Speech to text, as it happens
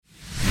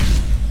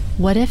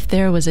What if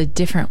there was a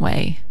different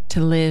way to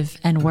live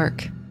and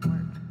work?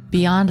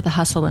 Beyond the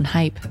hustle and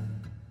hype,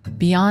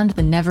 beyond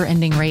the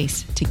never-ending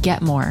race to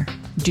get more,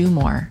 do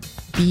more,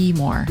 be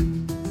more.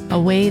 A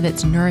way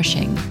that's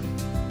nourishing,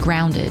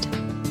 grounded,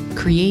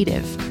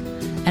 creative,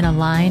 and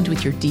aligned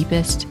with your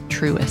deepest,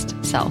 truest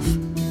self.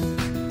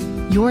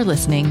 You're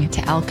listening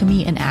to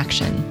Alchemy in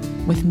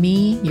Action with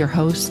me, your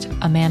host,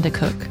 Amanda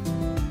Cook.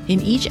 In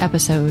each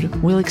episode,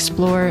 we'll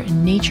explore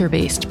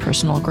nature-based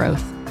personal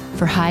growth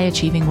for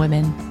high-achieving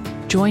women.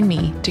 Join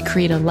me to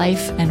create a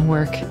life and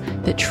work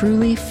that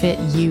truly fit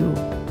you,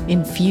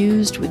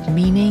 infused with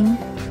meaning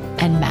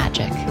and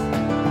magic.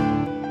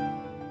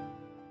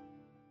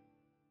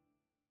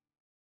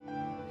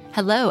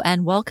 Hello,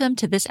 and welcome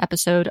to this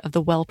episode of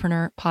the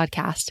Wellpreneur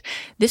podcast.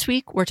 This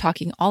week, we're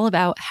talking all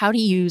about how to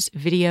use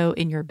video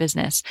in your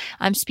business.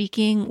 I'm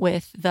speaking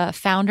with the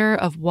founder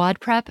of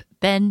WODprep,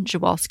 Ben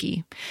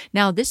Jowoski.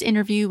 Now, this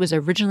interview was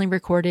originally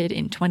recorded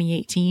in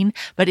 2018,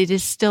 but it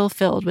is still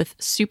filled with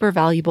super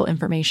valuable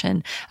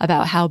information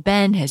about how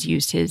Ben has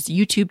used his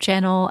YouTube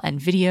channel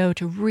and video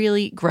to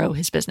really grow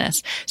his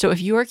business. So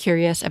if you're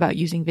curious about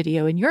using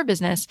video in your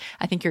business,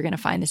 I think you're going to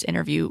find this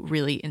interview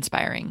really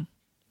inspiring.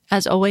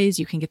 As always,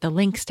 you can get the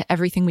links to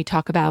everything we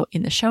talk about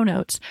in the show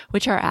notes,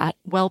 which are at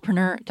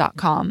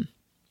wellpreneur.com.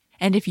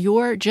 And if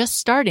you're just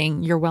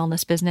starting your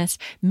wellness business,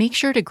 make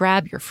sure to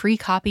grab your free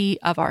copy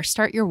of our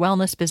Start Your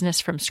Wellness Business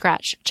from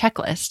Scratch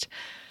checklist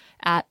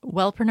at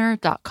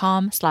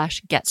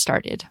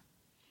wellpreneur.com/get-started.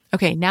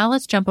 Okay, now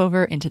let's jump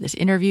over into this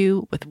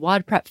interview with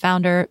WODprep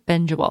founder,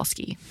 Ben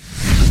Jowoski.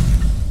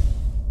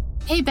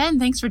 Hey, Ben,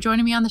 thanks for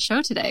joining me on the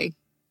show today.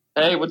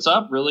 Hey, what's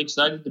up? Really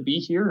excited to be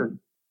here and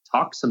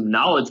talk some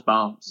knowledge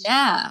bombs.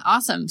 Yeah,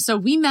 awesome. So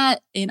we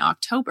met in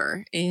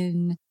October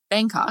in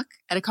Bangkok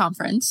at a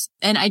conference,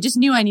 and I just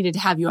knew I needed to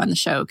have you on the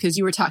show because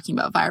you were talking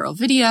about viral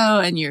video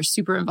and you're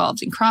super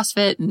involved in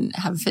CrossFit and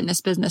have a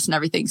fitness business and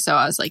everything. So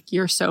I was like,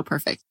 you're so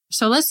perfect.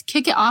 So let's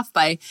kick it off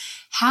by,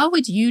 how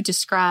would you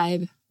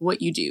describe what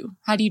you do?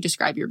 How do you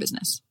describe your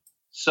business?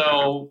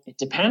 So it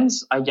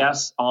depends, I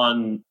guess,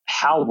 on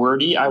how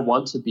wordy I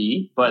want to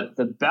be, but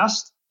the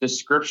best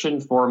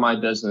description for my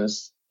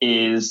business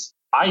is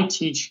I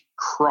teach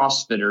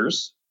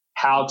CrossFitters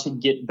how to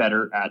get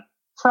better at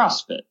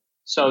CrossFit.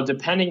 So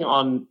depending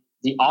on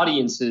the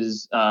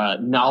audience's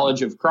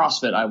knowledge of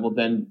CrossFit, I will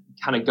then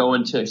kind of go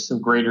into some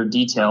greater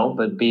detail.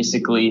 But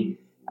basically,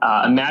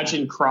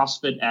 imagine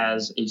CrossFit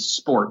as a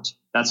sport.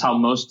 That's how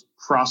most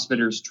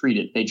CrossFitters treat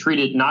it. They treat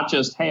it not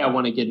just, hey, I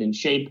want to get in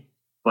shape,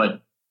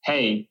 but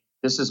hey,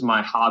 this is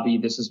my hobby.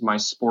 This is my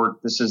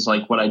sport. This is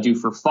like what I do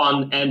for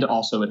fun. And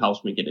also it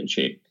helps me get in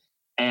shape.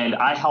 And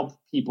I help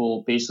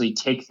people basically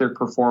take their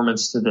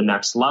performance to the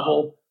next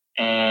level.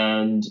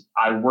 And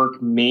I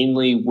work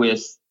mainly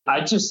with,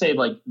 I'd just say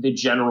like the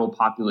general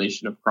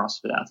population of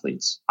CrossFit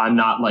athletes. I'm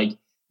not like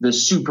the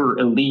super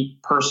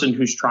elite person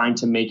who's trying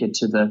to make it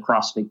to the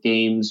CrossFit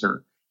Games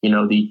or, you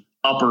know, the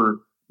upper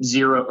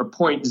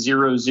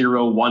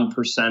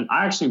 0.001%.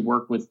 I actually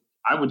work with,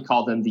 I would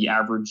call them the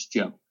average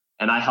Joe.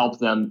 And I help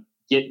them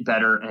get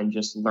better and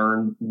just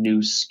learn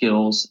new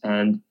skills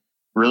and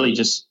really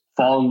just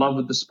fall in love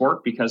with the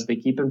sport because they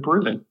keep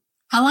improving.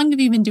 How long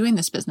have you been doing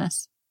this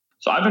business?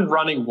 So I've been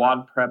running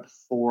WODprep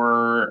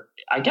for,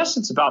 I guess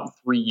it's about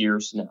 3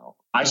 years now.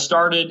 I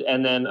started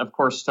and then, of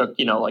course, took,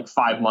 like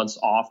 5 months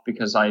off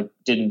because I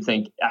didn't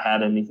think I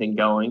had anything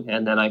going.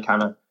 And then I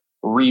kind of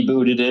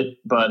rebooted it.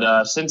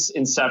 But since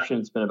inception,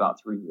 it's been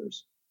about 3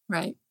 years.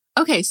 Right.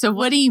 Okay. So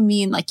what do you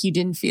mean like you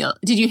didn't feel,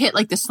 did you hit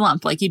like the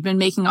slump? Like you'd been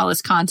making all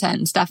this content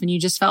and stuff and you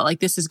just felt like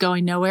this is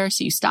going nowhere,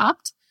 so you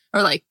stopped?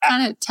 Or like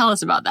kind of tell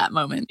us about that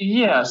moment.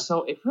 Yeah.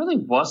 So it really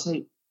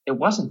wasn't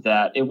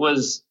that. It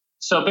was,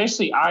 so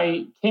basically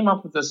I came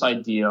up with this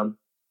idea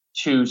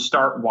to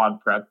start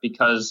WODprep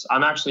because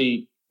I'm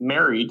actually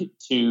married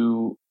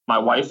to, my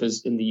wife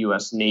is in the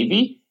US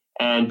Navy.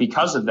 And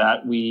because of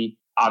that, we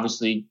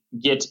obviously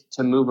get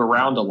to move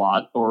around a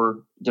lot, or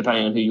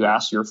depending on who you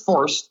ask, you're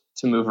forced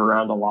to move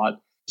around a lot.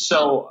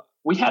 So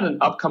we had an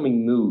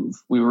upcoming move.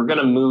 We were going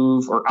to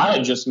move, or I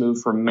had just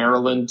moved from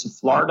Maryland to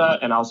Florida,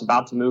 and I was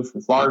about to move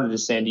from Florida to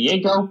San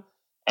Diego,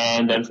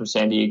 and then from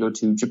San Diego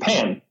to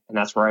Japan. And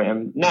that's where I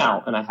am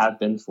now, and I have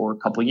been for a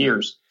couple of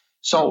years.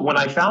 So when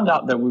I found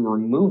out that we were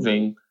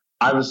moving,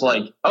 I was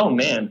like, oh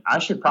man, I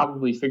should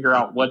probably figure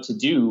out what to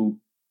do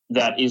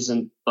that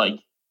isn't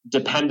like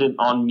dependent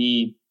on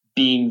me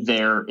being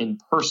there in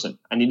person.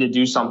 I need to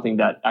do something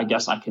that I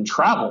guess I can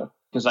travel.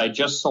 Because I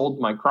just sold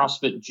my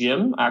CrossFit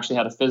gym. I actually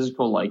had a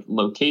physical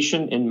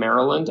location in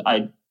Maryland.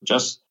 I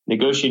just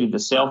negotiated the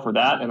sale for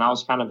that, and I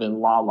was kind of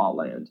in la la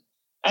land.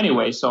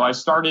 Anyway, so I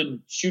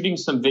started shooting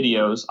some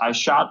videos. I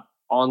shot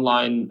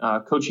online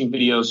coaching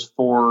videos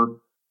for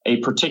a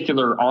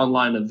particular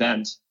online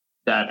event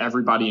that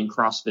everybody in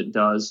CrossFit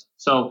does.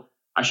 So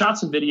I shot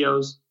some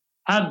videos,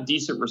 had a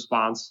decent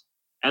response,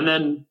 and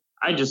then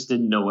I just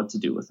didn't know what to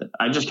do with it.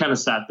 I just kind of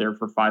sat there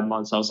for 5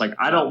 months. I was like,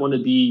 I don't want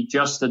to be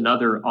just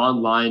another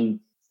online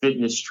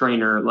fitness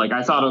trainer. Like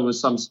I thought it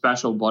was some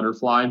special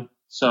butterfly.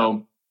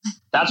 So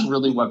That's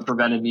really what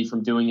prevented me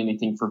from doing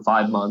anything for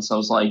 5 months. I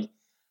was like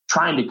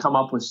trying to come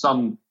up with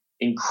some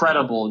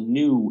incredible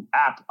new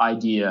app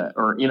idea,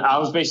 or, I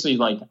was basically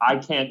like, I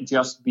can't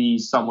just be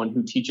someone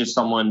who teaches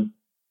someone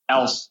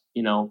else,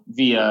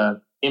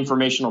 via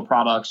informational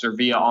products or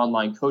via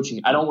online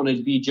coaching. I don't want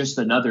to be just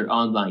another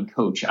online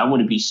coach. I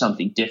want to be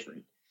something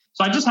different.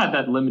 So I just had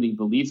that limiting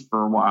belief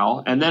for a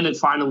while. And then it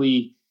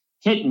finally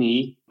hit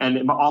me. And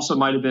it also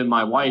might have been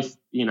my wife,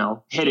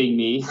 hitting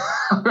me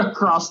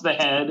across the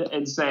head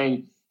and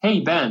saying,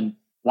 hey, Ben,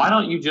 why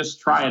don't you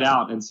just try it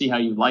out and see how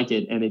you like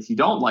it? And if you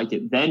don't like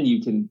it, then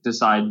you can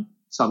decide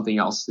something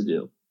else to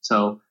do.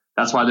 So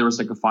that's why there was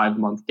like a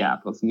 5-month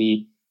gap of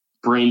me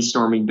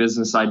brainstorming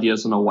business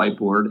ideas on a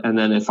whiteboard. And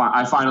then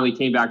I finally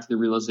came back to the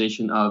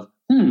realization of,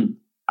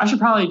 I should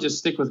probably just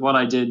stick with what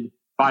I did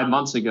 5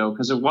 months ago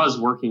because it was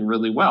working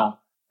really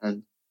well.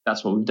 And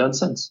that's what we've done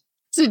since.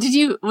 So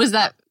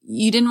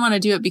you didn't want to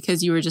do it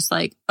because you were just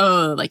like,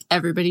 oh, like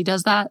everybody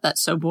does that?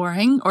 That's so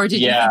boring. Or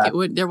did you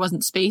think there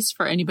wasn't space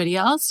for anybody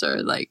else,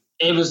 or like?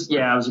 It was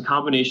a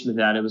combination of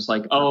that. It was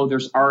like, oh,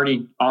 there's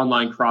already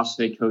online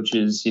CrossFit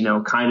coaches,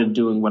 kind of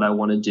doing what I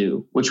want to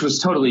do, which was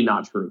totally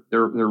not true.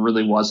 There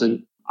really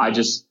wasn't. I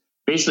just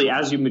basically,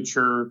 as you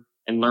mature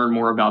and learn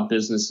more about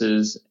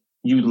businesses,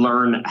 you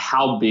learn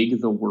how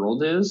big the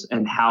world is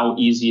and how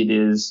easy it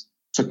is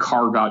to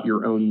carve out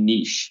your own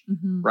niche,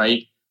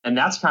 right? And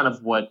that's kind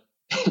of what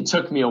it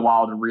took me a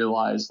while to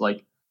realize.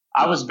 Like,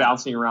 I was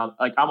bouncing around.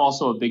 Like, I'm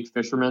also a big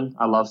fisherman.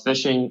 I love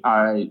fishing.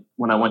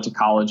 When I went to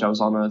college, I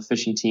was on a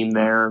fishing team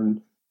there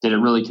and did it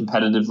really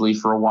competitively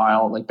for a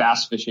while, like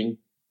bass fishing.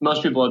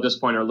 Most people at this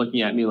point are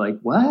looking at me like,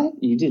 what?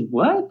 You did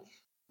what?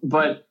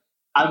 But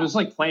I was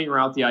like playing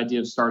around with the idea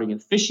of starting a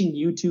fishing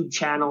YouTube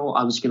channel.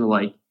 I was going to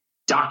like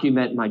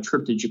document my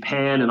trip to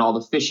Japan and all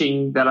the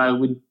fishing that I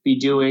would be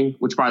doing,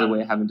 which, by the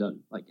way, I haven't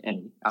done like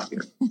any out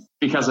here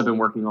because I've been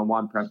working on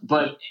WODprep.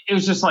 But it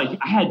was just like,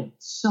 I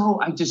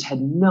just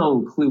had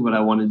no clue what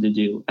I wanted to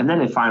do. And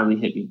then it finally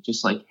hit me,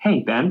 just like,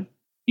 hey, Ben,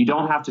 you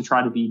don't have to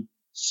try to be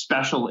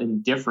special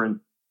and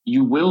different.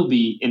 You will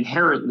be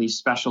inherently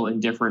special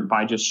and different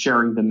by just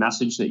sharing the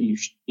message that you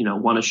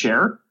want to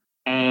share,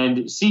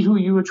 and see who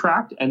you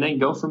attract and then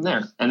go from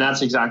there. And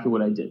that's exactly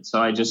what I did. So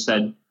I just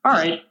said, all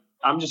right,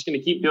 I'm just going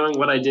to keep doing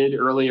what I did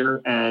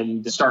earlier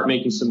and start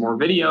making some more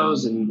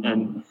videos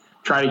and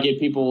try to get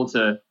people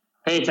to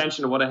pay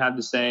attention to what I had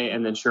to say.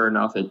 And then sure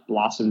enough, it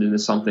blossomed into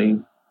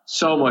something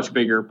so much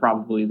bigger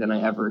probably than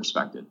I ever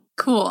expected.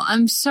 Cool.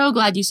 I'm so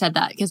glad you said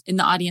that, because in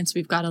the audience,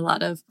 we've got a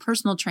lot of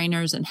personal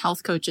trainers and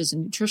health coaches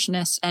and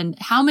nutritionists. And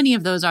how many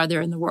of those are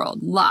there in the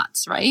world?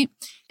 Lots, right?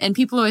 And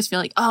people always feel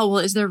like, oh, well,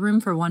 is there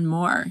room for one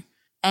more?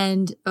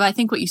 And I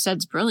think what you said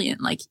is brilliant.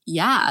 Like,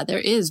 yeah, there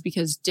is,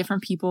 because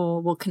different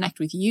people will connect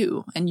with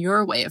you and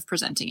your way of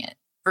presenting it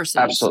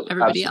versus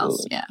everybody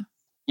else. Yeah.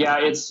 Yeah.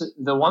 It's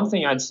the one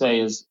thing I'd say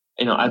is,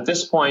 at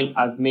this point,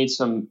 I've made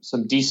some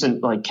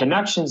decent like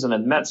connections, and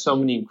I've met so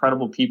many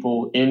incredible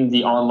people in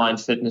the online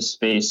fitness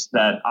space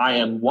that I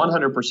am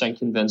 100%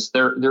 convinced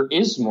there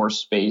is more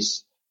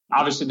space.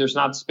 Obviously, there's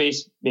not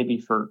space maybe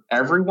for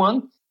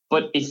everyone,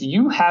 but if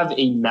you have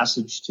a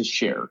message to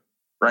share,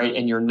 right,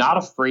 and you're not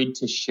afraid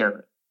to share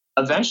it,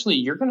 eventually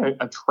you're going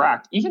to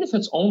attract, even if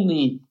it's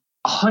only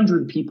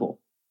 100 people,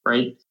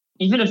 right?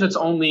 Even if it's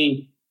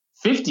only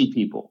 50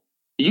 people,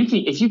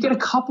 if you get a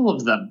couple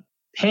of them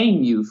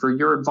paying you for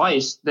your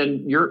advice,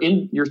 then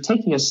you're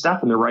taking a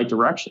step in the right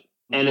direction.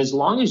 And as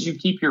long as you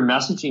keep your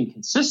messaging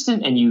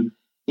consistent, and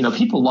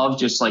people love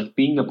just like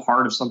being a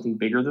part of something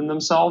bigger than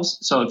themselves.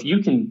 So if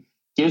you can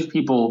give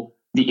people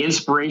the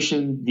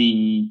inspiration,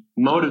 the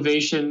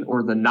motivation,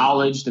 or the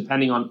knowledge,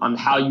 depending on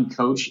how you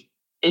coach,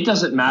 it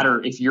doesn't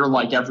matter if you're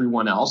like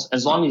everyone else.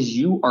 As long as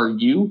you are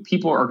you,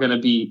 people are going to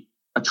be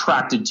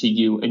attracted to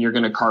you, and you're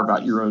going to carve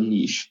out your own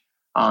niche.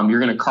 You're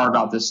going to carve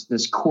out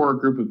this core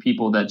group of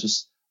people that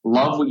just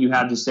love what you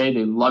have to say.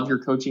 They love your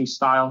coaching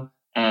style,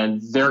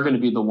 and they're going to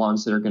be the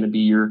ones that are going to be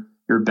your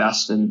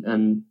best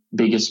and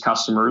biggest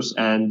customers.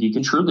 And you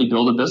can truly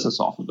build a business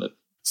off of it.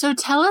 So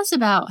tell us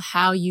about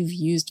how you've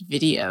used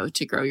video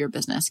to grow your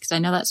business, because I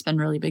know that's been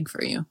really big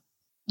for you.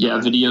 Yeah,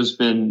 video's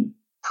been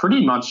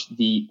pretty much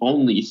the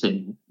only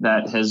thing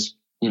that has,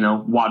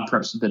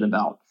 WODprep's been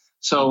about.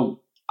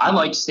 So I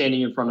like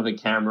standing in front of a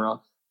camera,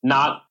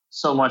 not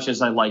so much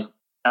as I like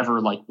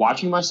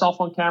watching myself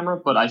on camera,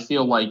 but I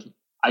feel like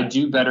I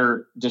do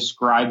better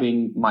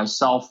describing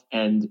myself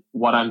and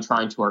what I'm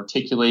trying to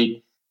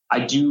articulate. I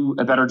do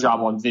a better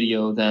job on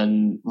video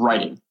than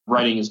writing.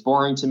 Writing is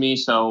boring to me.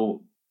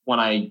 So when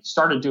I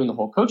started doing the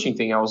whole coaching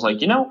thing, I was like,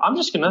 I'm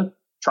just going to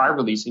try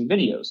releasing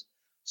videos.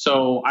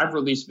 So I've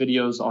released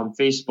videos on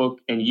Facebook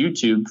and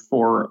YouTube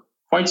for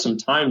quite some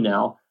time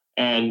now.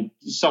 And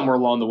somewhere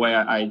along the way,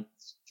 I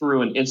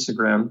threw an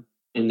Instagram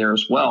in there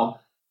as well.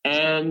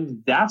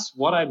 And that's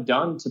what I've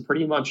done to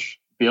pretty much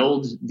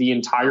build the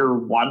entire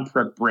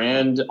WODprep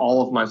brand,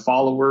 all of my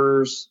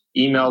followers,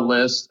 email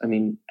list. I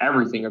mean,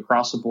 everything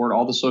across the board,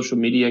 all the social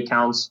media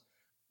accounts.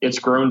 It's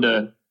grown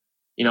to,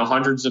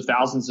 hundreds of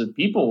thousands of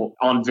people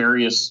on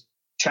various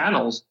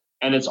channels,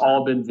 and it's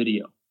all been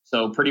video.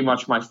 So pretty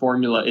much my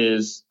formula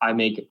is I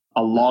make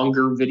a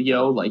longer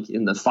video, like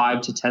in the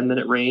 5 to 10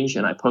 minute range,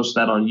 and I post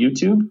that on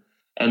YouTube.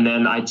 And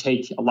then I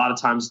take a lot of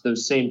times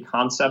those same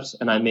concepts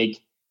and I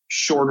make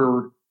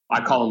shorter,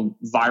 I call them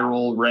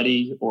viral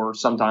ready, or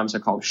sometimes I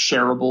call them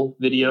shareable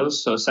videos.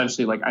 So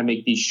essentially, like I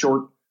make these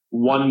short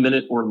 1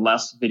 minute or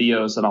less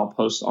videos that I'll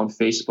post on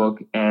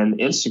Facebook and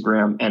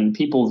Instagram. And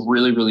people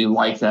really, really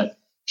like that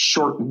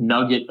short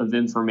nugget of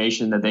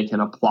information that they can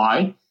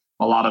apply.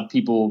 A lot of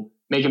people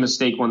make a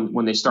mistake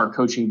when they start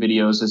coaching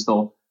videos is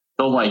they'll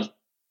like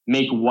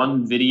make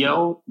one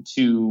video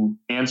to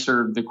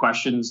answer the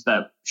questions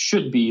that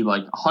should be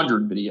like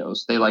 100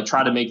 videos. They like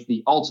try to make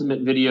the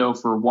ultimate video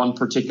for one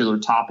particular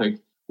topic,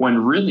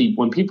 when really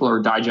when people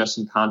are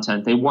digesting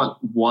content, they want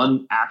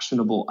one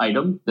actionable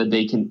item that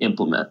they can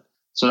implement.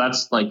 So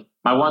that's like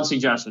my one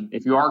suggestion.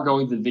 If you are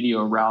going the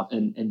video route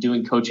and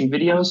doing coaching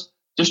videos,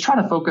 just try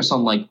to focus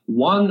on like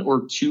 1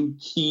 or 2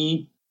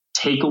 key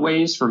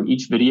takeaways from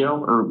each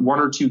video, or 1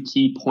 or 2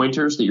 key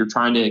pointers that you're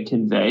trying to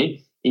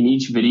convey in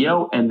each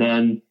video. And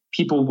then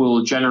people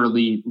will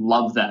generally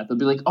love that. They'll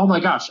be like, oh my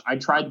gosh, I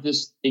tried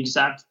this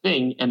exact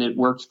thing and it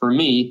worked for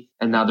me.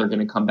 And now they're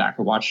going to come back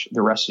and watch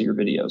the rest of your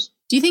videos.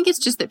 Do you think it's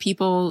just that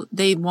people,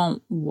 they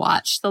won't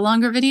watch the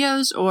longer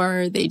videos,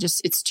 or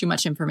it's too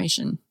much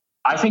information?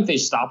 I think they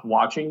stop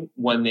watching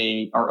when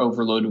they are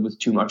overloaded with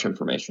too much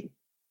information.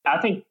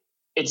 I think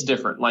it's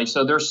different. Like,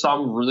 so there's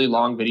some really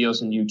long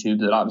videos on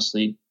YouTube that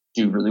obviously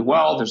do really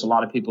well. There's a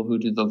lot of people who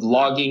do the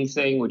vlogging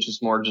thing, which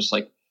is more just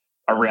like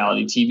a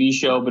reality TV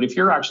show. But if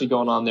you're actually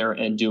going on there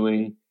and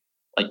doing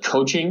like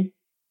coaching,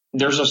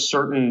 there's a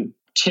certain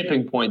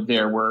tipping point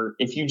there where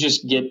if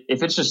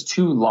it's just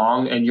too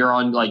long and you're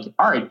on like,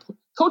 all right,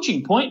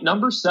 coaching point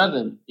number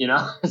 7,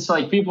 it's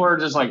like people are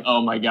just like,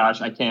 oh my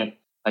gosh, I can't,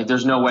 like,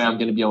 there's no way I'm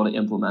going to be able to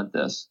implement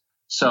this.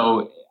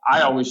 So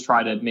I always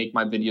try to make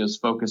my videos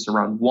focus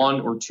around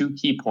 1 or 2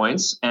 key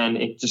points. And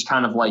it just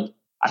kind of like,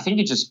 I think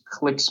it just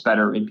clicks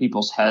better in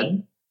people's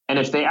head. And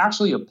if they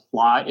actually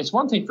apply, it's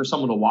one thing for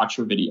someone to watch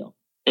your video.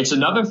 It's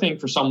another thing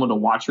for someone to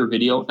watch your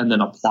video and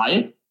then apply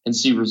it and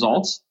see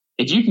results.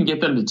 If you can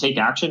get them to take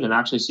action and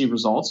actually see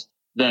results,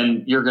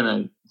 then you're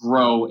going to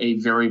grow a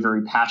very,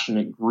 very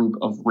passionate group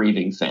of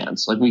raving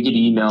fans. Like, we get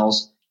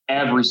emails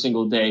every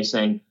single day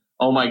saying,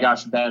 oh my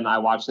gosh, Ben, I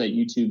watched that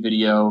YouTube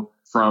video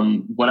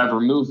from whatever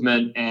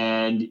movement,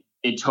 and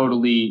it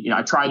totally,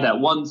 I tried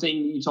that one thing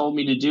you told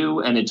me to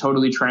do, and it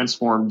totally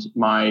transformed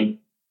my,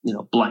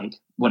 blank,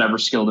 whatever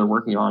skill they're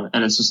working on.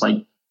 And it's just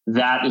like,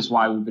 that is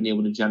why we've been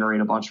able to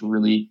generate a bunch of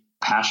really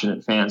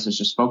passionate fans. It's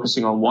just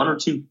focusing on 1 or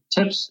 2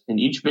 tips in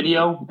each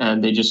video,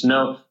 and they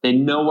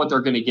know what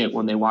they're going to get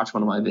when they watch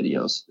one of my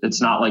videos.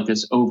 It's not like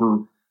this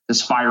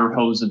fire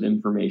hose of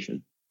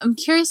information. I'm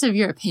curious of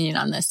your opinion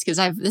on this, because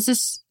this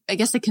is, I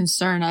guess, the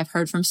concern I've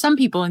heard from some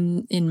people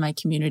in my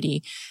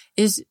community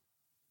is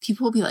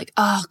people will be like,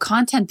 oh,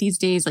 content these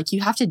days, like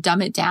you have to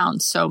dumb it down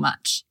so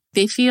much.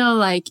 They feel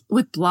like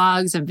with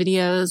blogs and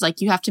videos, like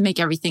you have to make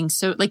everything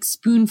so like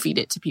spoon feed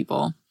it to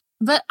people.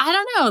 But I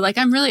don't know, like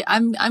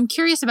I'm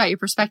curious about your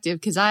perspective,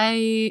 because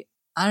I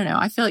don't know,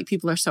 I feel like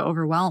people are so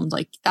overwhelmed.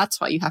 Like that's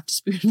why you have to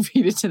spoon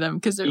feed it to them,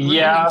 because they're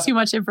learning too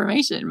much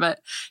information. But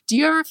do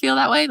you ever feel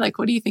that way? Like,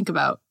 what do you think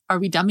about? Are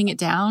we dumbing it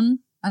down?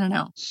 I don't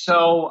know.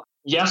 So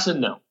yes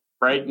and no.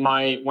 Right.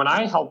 When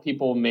I help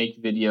people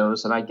make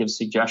videos and I give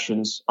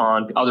suggestions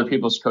on other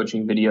people's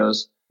coaching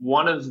videos,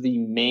 one of the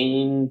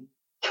main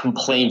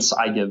complaints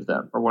I give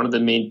them, or one of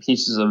the main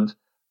pieces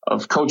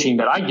of coaching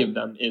that I give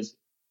them, is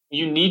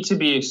you need to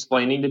be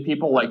explaining to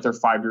people like they're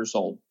 5 years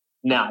old.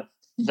 Now,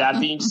 that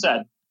being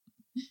said,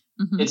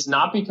 it's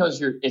not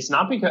because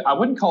I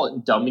wouldn't call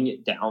it dumbing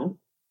it down.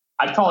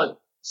 I'd call it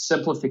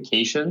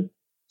simplification.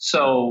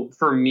 So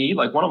for me,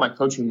 like one of my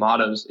coaching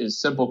mottos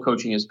is simple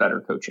coaching is better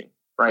coaching.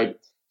 Right.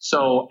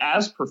 So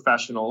as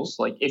professionals,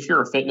 like if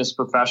you're a fitness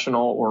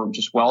professional or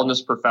just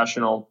wellness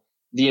professional,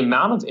 the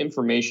amount of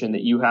information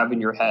that you have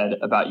in your head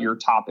about your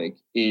topic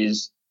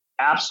is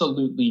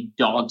absolutely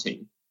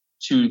daunting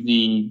to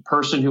the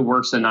person who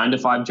works a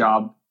 9-to-5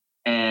 job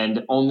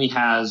and only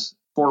has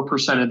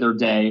 4% of their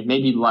day,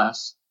 maybe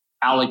less,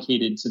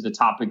 allocated to the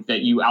topic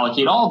that you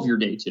allocate all of your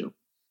day to.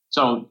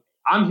 So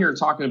I'm here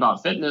talking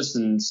about fitness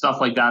and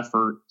stuff like that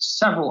for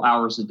several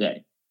hours a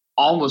day.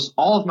 Almost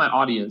all of my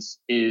audience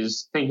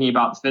is thinking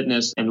about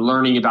fitness and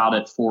learning about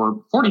it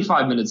for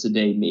 45 minutes a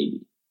day,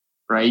 maybe,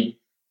 right?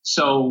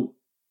 So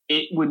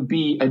it would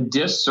be a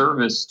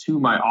disservice to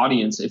my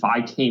audience if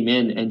I came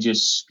in and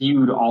just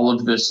spewed all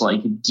of this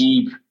like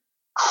deep,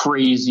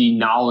 crazy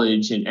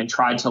knowledge and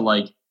tried to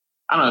like,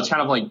 I don't know, it's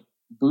kind of like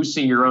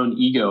boosting your own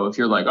ego. If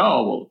you're like,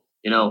 oh,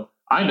 well,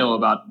 I know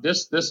about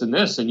this, this, and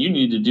this, and you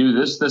need to do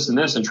this, this, and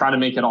this, and try to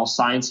make it all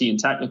sciencey and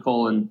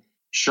technical. And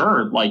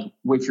sure, like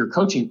if you're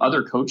coaching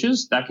other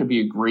coaches, that could be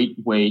a great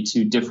way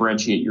to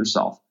differentiate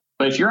yourself.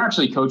 But if you're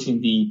actually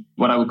coaching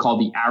what I would call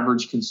the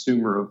average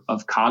consumer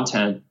of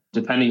content,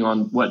 depending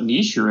on what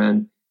niche you're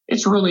in,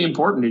 it's really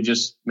important to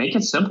just make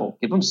it simple.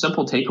 Give them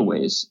simple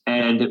takeaways.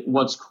 And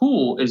what's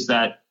cool is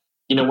that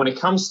when it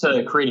comes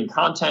to creating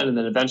content and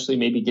then eventually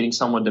maybe getting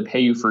someone to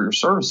pay you for your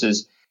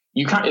services,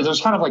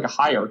 there's kind of like a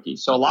hierarchy.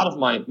 So a lot of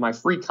my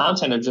free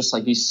content are just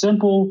like these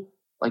simple,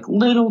 like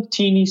little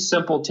teeny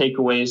simple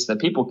takeaways that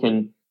people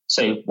can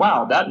say,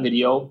 wow, that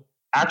video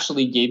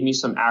actually gave me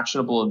some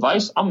actionable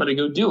advice. I'm going to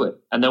go do it.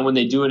 And then when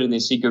they do it and they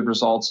see good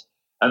results,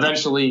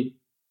 eventually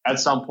at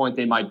some point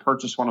they might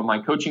purchase one of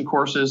my coaching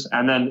courses.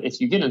 And then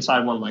if you get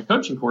inside one of my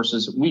coaching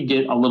courses, we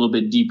get a little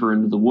bit deeper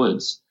into the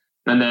woods.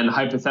 And then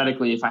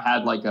hypothetically, if I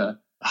had like a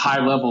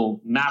high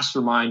level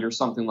mastermind or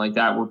something like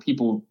that, where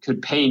people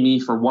could pay me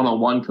for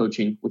one-on-one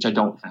coaching, which I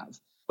don't have.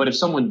 But if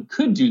someone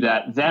could do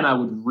that, then I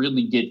would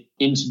really get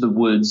into the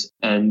woods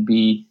and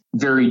be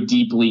very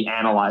deeply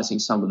analyzing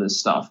some of this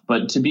stuff.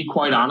 But to be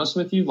quite honest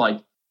with you,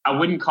 like I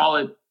wouldn't call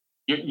it,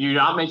 you're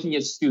not making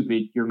it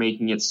stupid, you're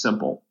making it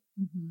simple.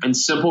 Mm-hmm. And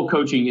simple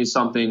coaching is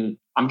something,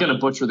 I'm going to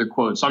butcher the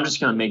quote, so I'm just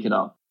going to make it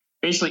up.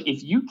 Basically,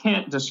 if you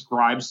can't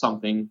describe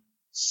something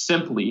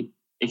simply,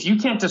 if you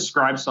can't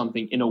describe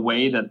something in a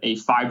way that a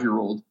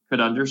 5-year-old could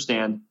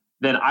understand,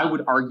 then I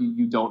would argue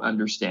you don't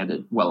understand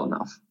it well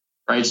enough,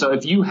 right? So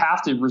if you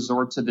have to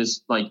resort to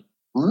this like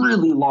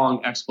really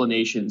long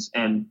explanations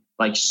and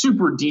like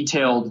super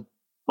detailed,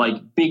 like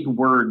big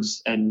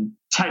words and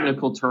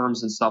technical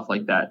terms and stuff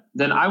like that,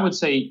 then I would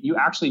say you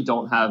actually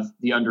don't have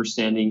the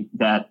understanding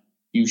that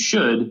you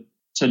should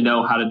to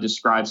know how to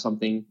describe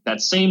something,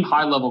 that same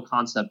high level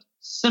concept,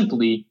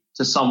 simply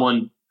to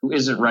someone who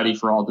isn't ready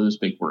for all those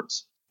big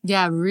words.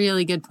 Yeah,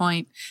 really good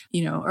point.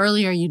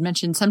 Earlier you'd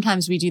mentioned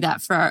sometimes we do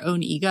that for our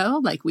own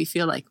ego. Like we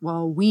feel like,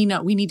 well, we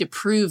need to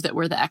prove that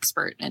we're the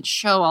expert and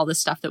show all the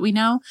stuff that we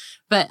know.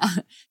 But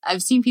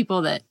I've seen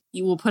people that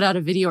you will put out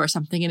a video or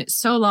something and it's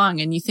so long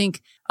and you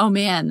think, oh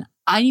man,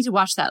 I need to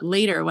watch that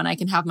later when I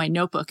can have my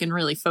notebook and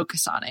really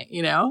focus on it,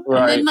 Right.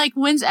 And then like,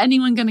 when's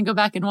anyone going to go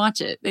back and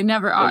watch it? They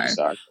never are.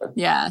 Exactly.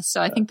 Yeah.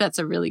 So I think that's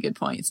a really good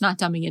point. It's not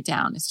dumbing it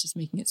down. It's just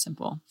making it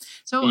simple.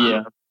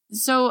 So,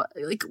 So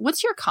like,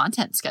 what's your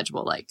content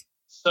schedule like?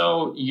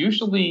 So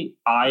usually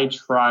I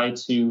try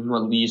to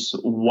release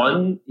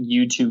one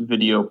YouTube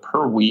video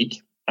per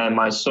week, and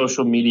my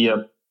social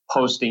media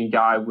posting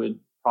guy would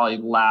probably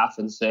laugh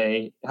and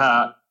say,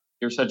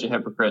 you're such a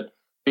hypocrite,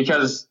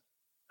 because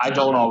I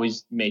don't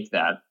always make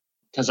that,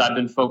 because I've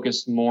been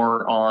focused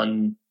more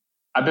on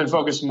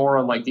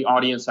like the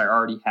audience I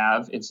already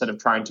have instead of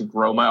trying to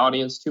grow my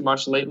audience too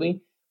much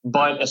lately.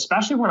 But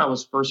especially when I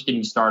was first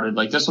getting started,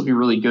 like this will be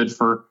really good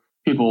for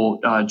people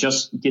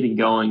just getting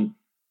going,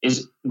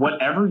 is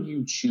whatever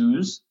you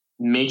choose,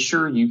 make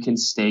sure you can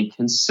stay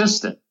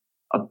consistent.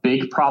 A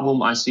big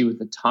problem I see with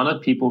a ton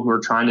of people who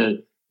are trying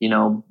to,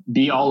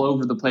 be all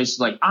over the place is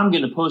like, I'm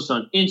going to post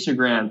on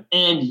Instagram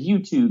and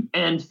YouTube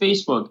and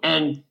Facebook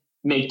and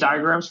make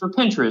diagrams for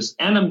Pinterest,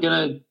 and I'm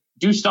going to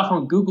do stuff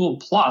on Google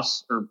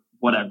Plus or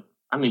whatever.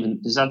 I mean,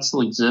 does that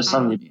still exist? I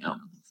don't even know.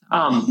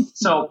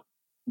 So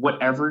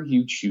whatever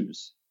you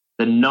choose,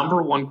 the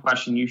number one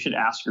question you should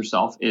ask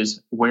yourself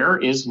is, where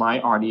is my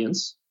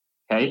audience?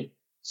 Okay.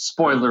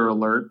 Spoiler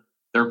alert.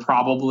 They're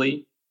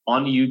probably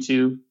on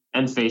YouTube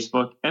and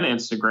Facebook and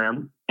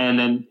Instagram. And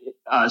then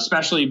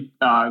especially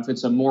if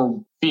it's a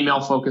more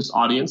female focused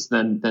audience,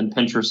 then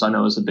Pinterest I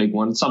know is a big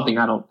one. It's something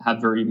I don't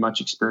have very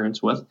much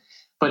experience with.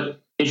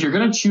 But if you're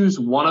going to choose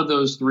one of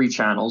those 3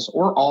 channels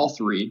or all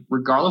 3,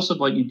 regardless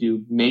of what you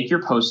do, make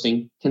your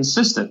posting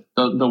consistent.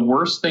 The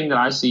worst thing that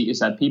I see is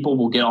that people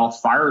will get all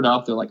fired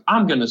up. They're like,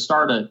 I'm going to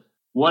start a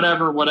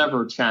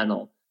whatever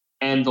channel.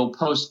 And they'll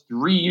post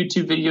 3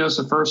 YouTube videos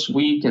the first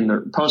week, and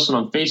they're posting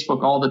on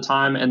Facebook all the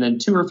time. And then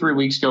 2 or 3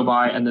 weeks go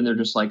by, and then they're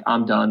just like,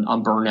 I'm done.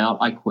 I'm burnt out.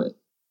 I quit.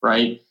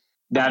 Right?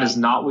 That is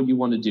not what you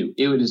want to do.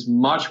 It is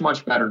much,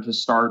 much better to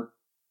start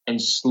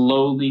and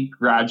slowly,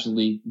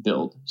 gradually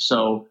build.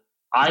 So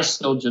I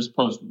still just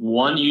post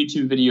 1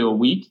 YouTube video a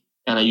week,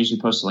 and I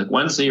usually post it like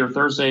Wednesday or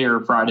Thursday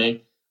or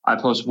Friday. I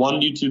post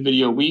 1 YouTube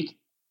video a week.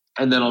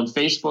 And then on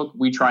Facebook,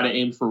 we try to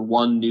aim for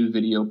 1 new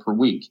video per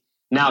week.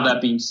 Now,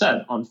 that being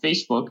said, on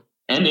Facebook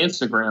and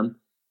Instagram,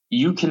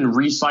 you can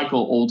recycle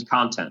old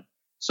content.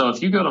 So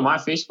if you go to my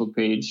Facebook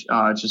page,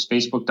 it's just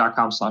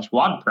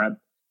facebook.com/WODPrep,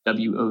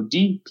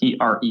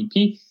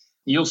 WODPREP,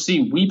 you'll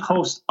see we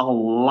post a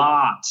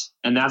lot.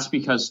 And that's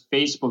because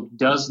Facebook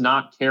does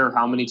not care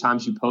how many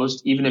times you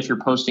post. Even if you're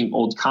posting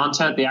old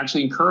content, they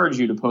actually encourage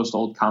you to post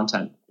old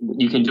content.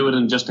 You can do it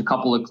in just a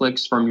couple of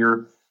clicks from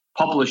your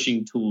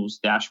publishing tools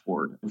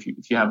dashboard.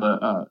 If you have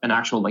an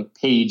actual like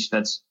page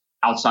that's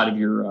outside of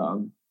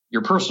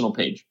your personal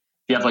page,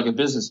 if you have like a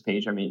business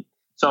page, I mean.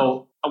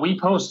 So we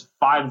post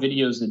 5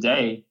 videos a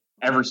day,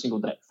 every single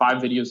day,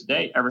 5 videos a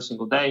day, every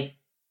single day.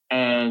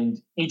 And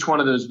each one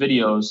of those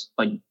videos,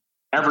 like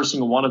every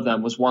single one of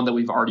them was one that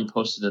we've already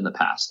posted in the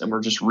past, and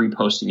we're just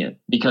reposting it,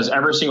 because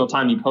every single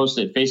time you post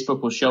it,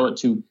 Facebook will show it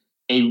to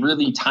a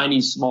really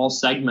tiny, small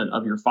segment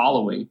of your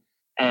following.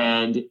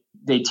 And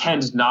they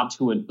tend not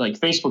to, like,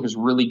 Facebook is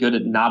really good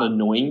at not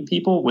annoying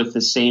people with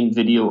the same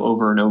video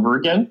over and over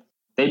again.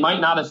 They might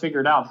not have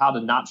figured out how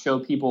to not show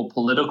people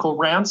political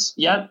rants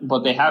yet,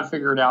 but they have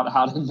figured out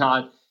how to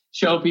not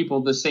show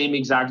people the same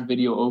exact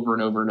video over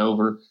and over and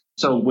over.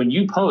 So when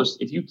you post,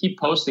 if you keep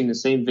posting the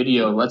same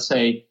video, let's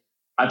say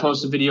I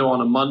post a video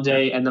on a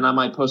Monday and then I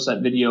might post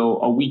that video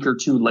a week or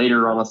two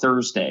later on a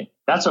Thursday.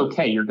 That's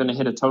okay. You're going to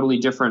hit a totally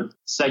different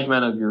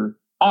segment of your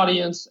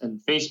audience and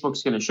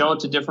Facebook's going to show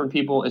it to different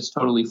people. It's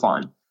totally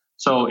fine.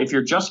 So if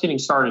you're just getting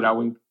started, I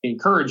would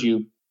encourage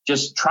you,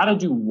 just try to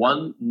do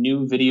one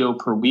new video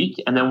per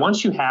week. And then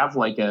once you have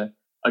like a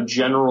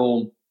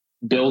general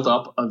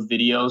buildup of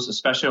videos,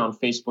 especially on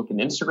Facebook and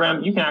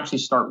Instagram, you can actually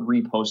start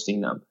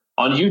reposting them.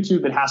 On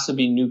YouTube, it has to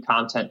be new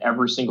content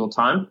every single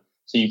time.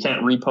 So you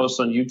can't repost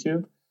on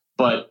YouTube,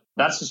 but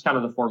that's just kind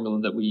of the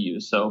formula that we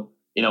use. So,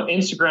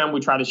 Instagram,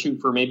 we try to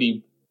shoot for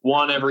maybe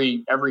one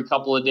every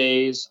couple of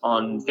days.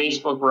 On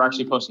Facebook, we're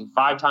actually posting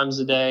 5 times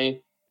a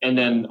day. And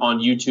then on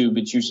YouTube,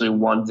 it's usually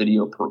one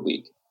video per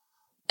week.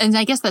 And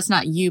I guess that's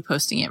not you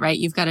posting it, right?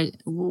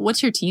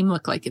 What's your team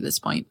look like at this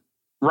point?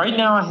 Right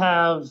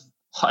now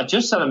I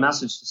just sent a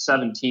message to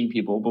 17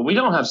 people, but we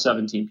don't have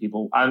 17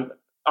 people.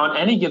 On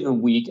any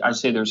given week, I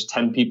say there's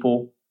 10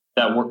 people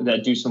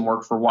that do some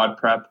work for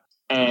WODPrep.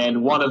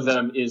 And one of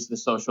them is the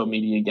social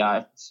media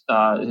guy.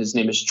 His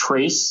name is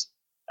Trace,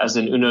 as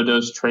in Uno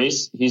Dos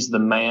Trace. He's the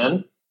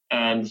man,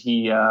 and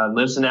he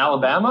lives in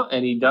Alabama,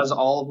 and he does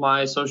all of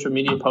my social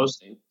media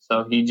posting.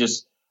 So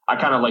I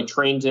kind of like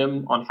trained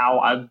him on how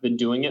I've been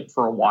doing it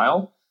for a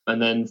while.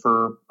 And then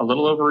for a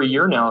little over a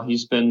year now,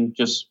 he's been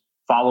just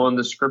following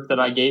the script that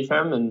I gave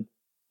him and,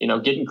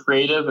 getting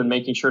creative and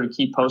making sure to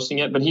keep posting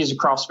it. But he's a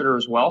CrossFitter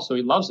as well, so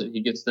he loves it.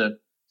 He gets to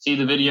see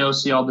the videos,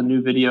 see all the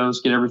new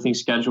videos, get everything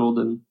scheduled,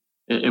 and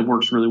it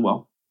works really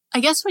well. I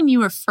guess when you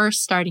were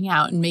first starting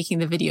out and making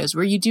the videos,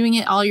 were you doing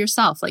it all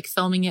yourself, like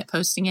filming it,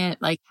 posting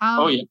it? Like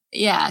how? Oh, yeah.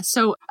 Yeah.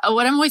 So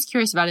what I'm always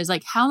curious about is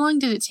like, how long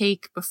did it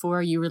take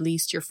before you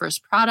released your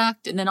first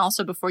product? And then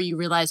also before you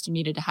realized you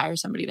needed to hire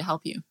somebody to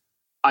help you?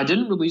 I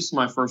didn't release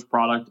my first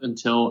product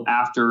until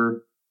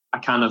after I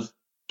kind of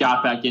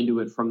got back into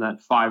it from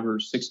that 5 or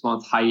 6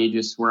 month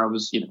hiatus where I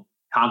was,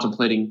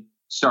 contemplating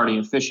starting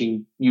a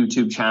fishing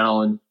YouTube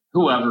channel and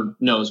whoever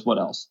knows what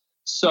else.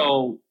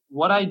 So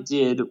what I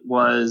did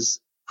was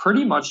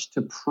pretty much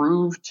to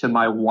prove to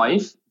my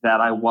wife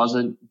that I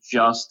wasn't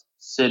just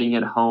sitting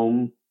at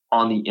home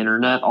on the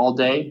internet all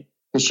day,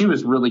 because she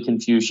was really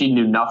confused. She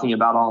knew nothing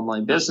about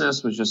online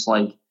business, was just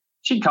like,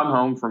 she'd come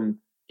home from,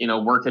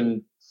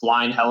 working,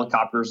 flying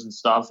helicopters and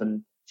stuff.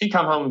 And she'd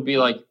come home and be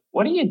like,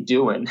 what are you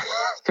doing?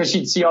 Because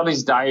she'd see all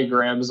these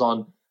diagrams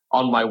on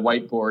my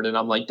whiteboard. And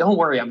I'm like, don't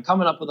worry, I'm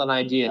coming up with an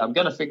idea. I'm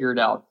going to figure it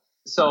out.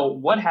 So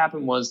what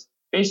happened was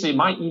basically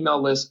my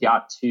email list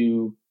got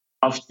to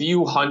a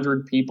few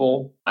hundred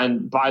people.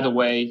 And by the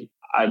way,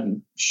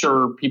 I'm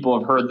sure people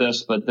have heard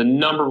this, but the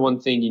number one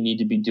thing you need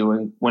to be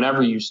doing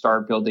whenever you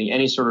start building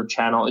any sort of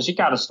channel is you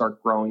got to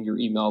start growing your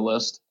email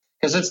list,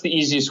 because it's the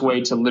easiest way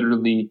to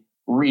literally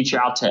reach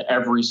out to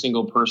every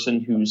single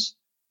person who's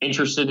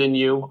interested in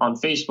you. On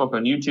Facebook,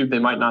 on YouTube, they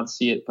might not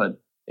see it,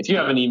 but if you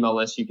have an email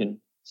list, you can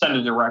send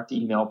a direct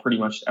email pretty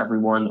much to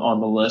everyone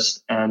on the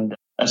list and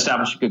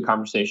establish a good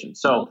conversation.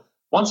 So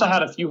once I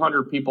had a few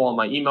hundred people on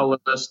my email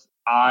list,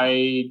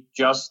 I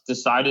just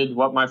decided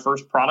what my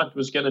first product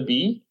was going to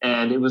be.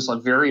 And it was a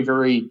very,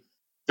 very,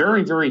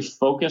 very, very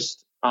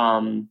focused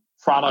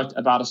product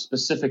about a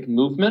specific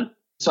movement.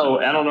 So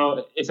I don't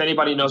know if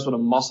anybody knows what a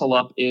muscle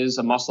up is.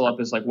 A muscle up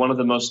is like one of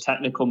the most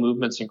technical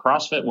movements in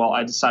CrossFit. Well,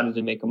 I decided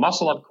to make a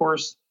muscle up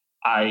course.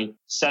 I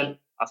sent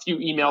a few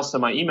emails to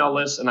my email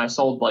list and I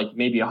sold like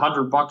maybe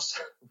 $100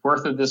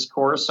 worth of this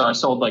course. So I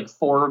sold like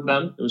 4 of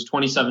them. It was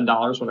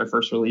 $27 when I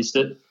first released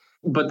it.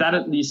 But that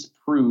at least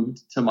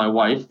proved to my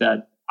wife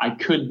that I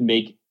could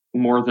make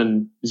more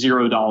than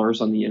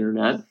 $0 on the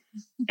internet.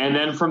 And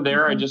then from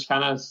there, I just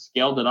kind of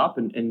scaled it up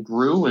and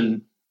grew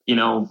and,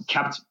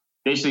 kept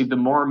basically the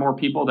more and more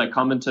people that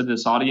come into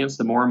this audience,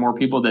 the more and more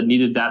people that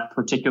needed that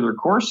particular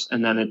course.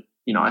 And then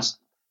I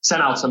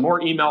sent out some more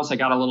emails. I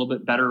got a little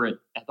bit better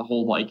at the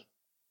whole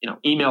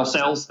email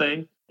sales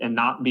thing and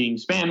not being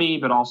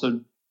spammy, but also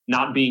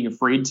not being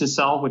afraid to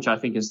sell, which I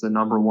think is the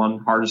number one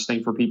hardest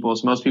thing for people.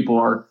 Is most people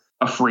are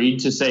afraid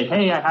to say,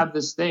 hey, I have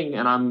this thing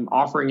and I'm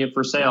offering it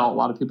for sale. A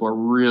lot of people are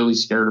really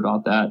scared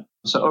about that.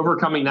 So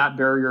overcoming that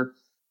barrier,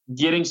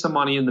 getting some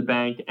money in the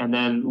bank, and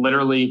then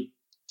literally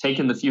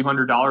taking the few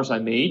 $100s I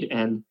made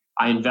and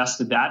I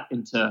invested that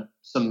into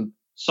some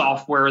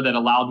software that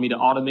allowed me to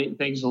automate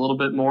things a little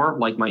bit more,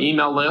 like my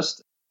email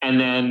list. And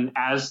then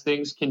as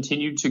things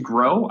continued to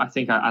grow, I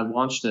think I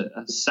launched a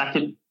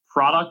second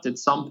product at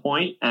some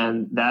point,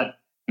 and that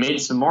made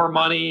some more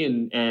money.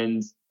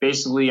 And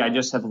basically I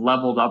just have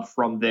leveled up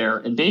from there.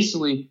 And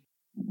basically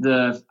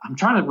I'm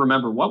trying to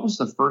remember, what was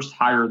the first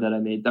hire that I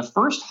made? The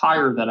first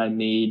hire that I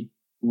made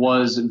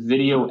was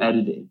video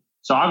editing.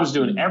 So I was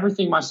doing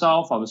everything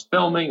myself. I was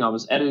filming, I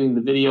was editing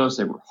the videos.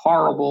 They were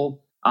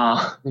horrible.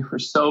 They were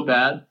so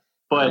bad,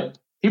 but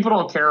people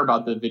don't care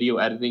about the video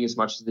editing as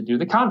much as they do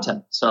the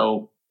content.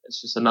 So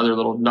it's just another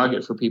little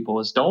nugget for people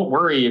is don't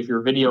worry if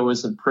your video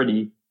isn't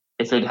pretty.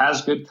 If it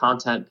has good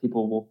content,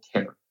 people will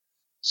care.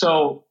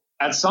 So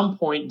at some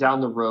point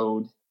down the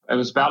road, it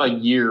was about a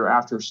year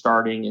after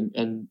starting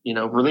and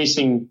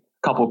releasing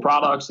couple of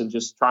products and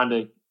just trying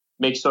to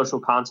make social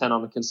content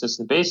on a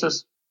consistent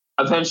basis.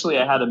 Eventually,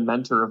 I had a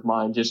mentor of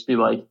mine just be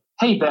like,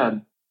 hey,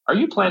 Ben, are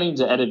you planning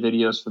to edit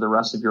videos for the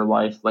rest of your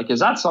life? Like, is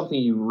that something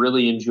you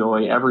really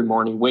enjoy every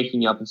morning,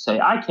 waking up and say,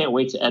 I can't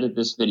wait to edit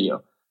this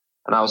video?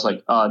 And I was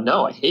like,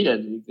 no, I hate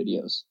editing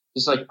videos.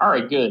 He's like, all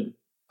right, good.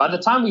 By the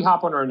time we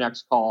hop on our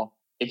next call,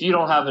 if you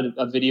don't have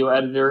a video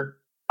editor,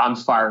 I'm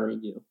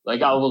firing you.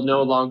 Like, I will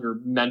no longer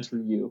mentor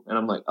you. And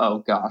I'm like, oh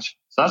gosh.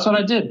 So that's what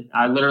I did.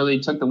 I literally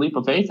took the leap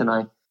of faith and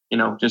I,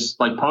 just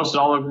like posted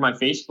all over my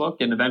Facebook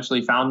and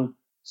eventually found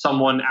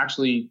someone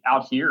actually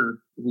out here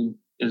who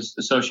is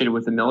associated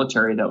with the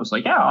military that was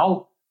like, yeah,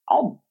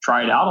 I'll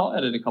try it out. I'll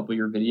edit a couple of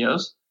your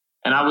videos.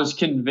 And I was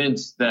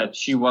convinced that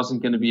she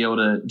wasn't going to be able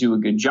to do a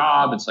good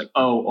job. It's like,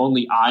 oh,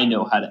 only I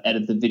know how to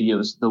edit the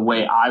videos the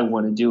way I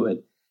want to do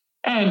it.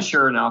 And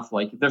sure enough,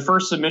 like the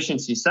first submission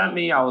she sent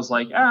me, I was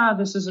like,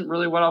 this isn't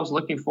really what I was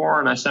looking for.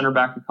 And I sent her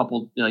back a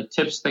couple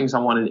tips, things I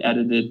wanted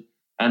edited.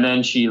 And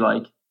then she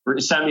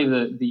sent me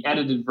the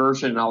edited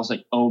version. And I was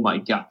like, oh my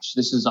gosh,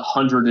 this is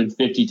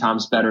 150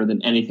 times better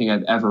than anything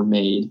I've ever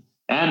made.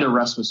 And the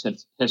rest was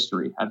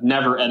history. I've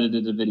never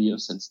edited a video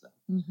since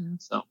then. Mm-hmm.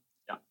 So,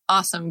 yeah.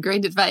 Awesome.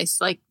 Great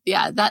advice. Like,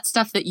 yeah, that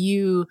stuff that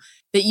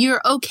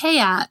you're okay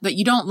at, but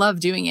you don't love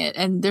doing it.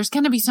 And there's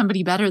going to be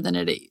somebody better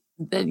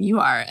than you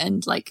are.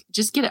 And like,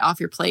 just get it off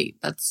your plate.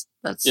 That's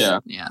yeah.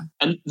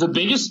 And the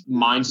biggest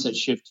mindset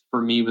shift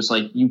for me was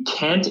like, you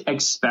can't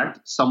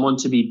expect someone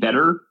to be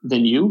better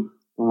than you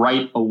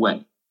right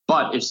away.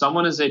 But if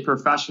someone is a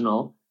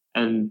professional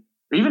and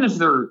even if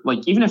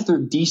they're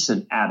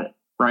decent at it,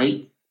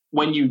 right?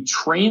 When you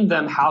train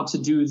them how to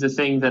do the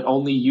thing that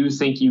only you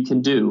think you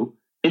can do,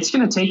 it's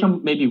going to take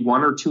them maybe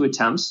 1 or 2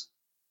 attempts.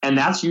 And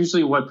that's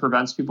usually what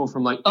prevents people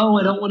from like, oh,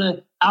 I don't want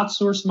to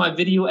outsource my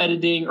video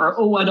editing, or,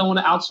 oh, I don't want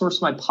to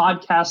outsource my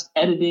podcast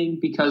editing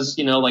because,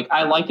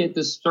 I like it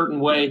this certain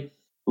way.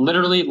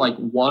 Literally like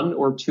 1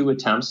 or 2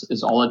 attempts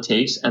is all it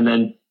takes. And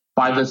then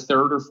by the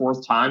 3rd or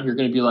 4th time, you're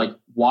going to be like,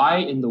 why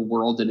in the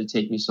world did it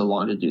take me so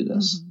long to do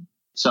this? Mm-hmm.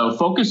 So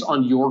focus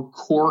on your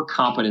core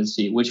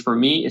competency, which for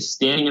me is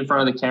standing in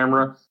front of the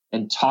camera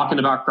and talking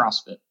about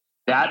CrossFit.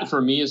 That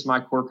for me is my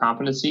core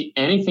competency.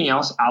 Anything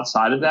else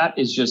outside of that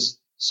is just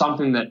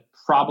something that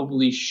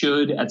probably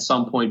should at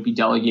some point be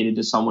delegated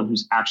to someone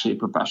who's actually a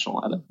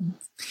professional at it.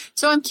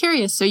 So I'm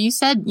curious. So you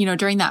said,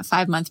 during that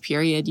 5-month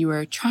period, you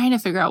were trying to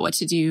figure out what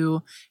to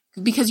do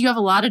because you have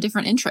a lot of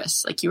different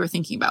interests. Like you were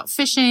thinking about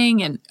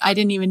fishing, and I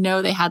didn't even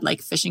know they had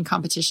like fishing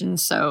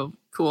competitions. So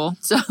cool.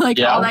 So all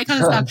that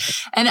kind of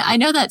stuff. And I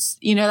know that's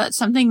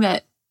something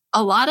that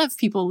a lot of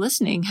people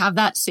listening have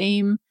that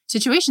same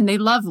situation. They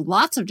love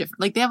lots of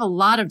different, they have a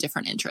lot of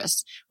different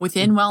interests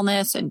within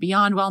wellness and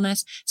beyond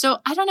wellness. So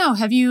I don't know,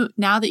 have you,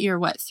 now that you're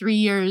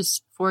 3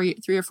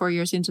 or 4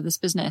 years into this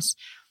business,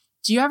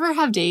 do you ever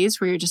have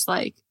days where you're just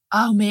like,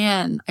 oh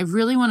man, I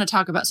really want to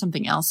talk about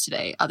something else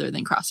today other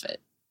than CrossFit?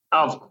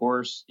 Of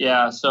course.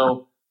 Yeah.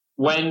 So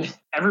when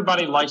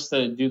everybody likes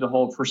to do the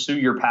whole pursue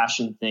your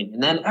passion thing,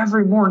 and then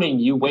every morning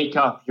you wake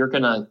up, you're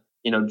going to,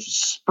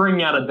 just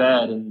spring out of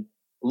bed and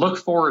look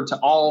forward to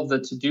all of the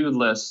to-do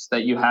lists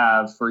that you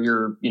have for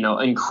your,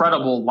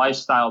 incredible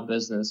lifestyle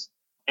business.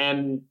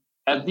 And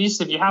at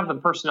least if you have the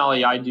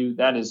personality I do,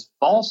 that is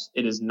false.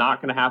 It is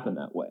not going to happen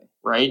that way.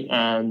 Right.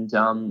 And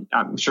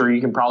I'm sure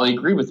you can probably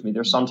agree with me.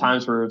 There's some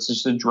times where it's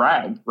just a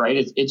drag, right?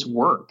 It's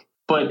work.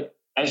 But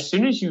as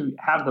soon as you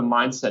have the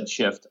mindset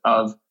shift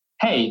of,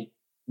 hey,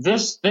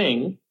 this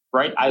thing,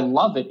 right? I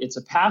love it. It's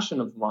a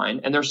passion of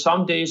mine. And there's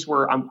some days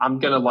where I'm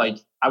going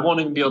to I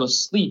won't even be able to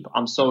sleep.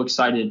 I'm so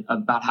excited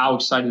about how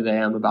excited I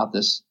am about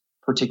this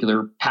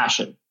particular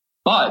passion.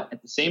 But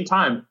at the same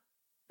time,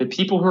 the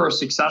people who are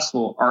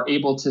successful are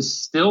able to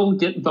still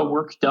get the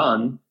work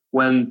done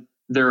when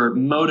their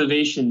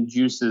motivation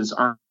juices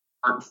aren't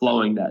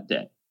flowing that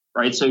day,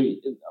 right? So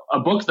a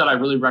book that I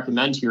really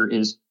recommend here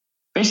is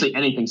basically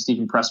anything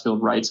Stephen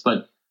Pressfield writes,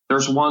 but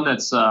there's one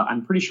that's,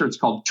 I'm pretty sure it's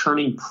called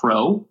Turning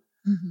Pro.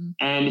 Mm-hmm.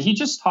 And he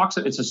just talks,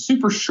 it's a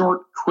super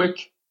short,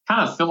 quick,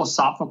 kind of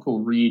philosophical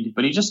read,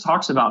 but he just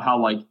talks about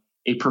how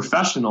a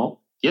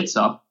professional gets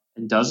up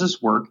and does his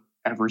work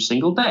every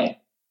single day,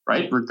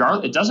 right?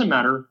 Regardless, it doesn't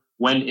matter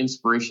when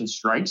inspiration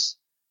strikes.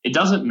 It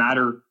doesn't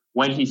matter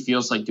when he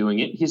feels like doing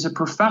it. He's a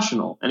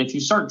professional. And if you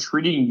start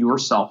treating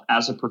yourself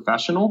as a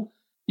professional,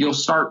 you'll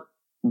start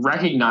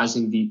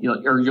recognizing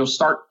you'll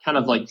start kind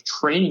of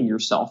training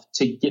yourself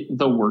to get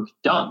the work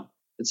done.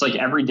 It's like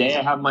every day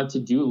I have my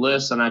to-do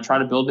list and I try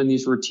to build in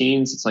these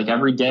routines. It's like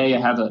every day I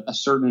have a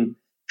certain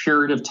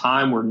period of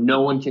time where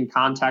no one can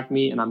contact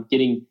me and I'm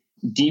getting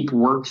deep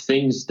work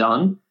things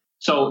done.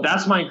 So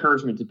that's my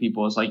encouragement to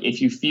people is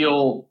if you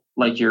feel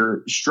like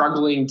you're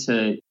struggling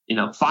to,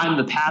 find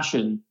the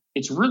passion,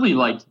 it's really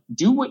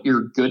do what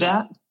you're good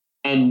at.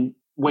 And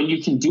when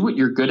you can do what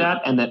you're good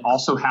at, and that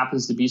also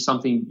happens to be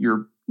something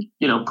you're,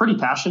 pretty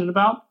passionate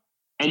about,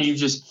 and you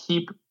just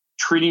keep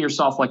treating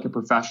yourself like a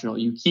professional,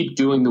 you keep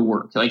doing the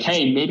work.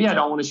 Hey, maybe I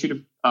don't want to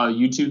shoot a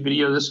YouTube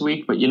video this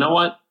week, but you know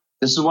what?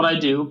 This is what I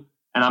do.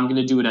 and I'm going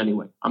to do it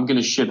anyway. I'm going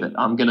to ship it.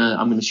 I'm going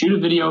to shoot a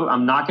video.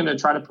 I'm not going to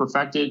try to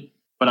perfect it,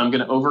 but I'm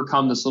going to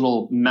overcome this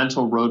little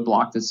mental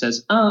roadblock that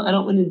says, oh, I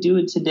don't want to do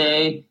it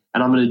today,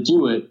 and I'm going to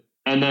do it.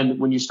 And then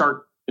when you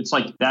start, it's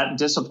like that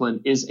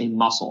discipline is a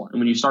muscle. And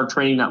when you start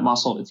training that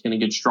muscle, it's going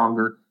to get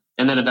stronger.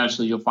 And then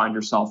eventually you'll find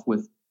yourself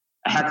with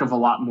a heck of a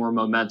lot more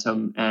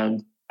momentum.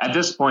 And at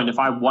this point, if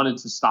I wanted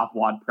to stop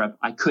WODPrep,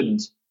 I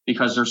couldn't,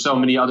 because there's so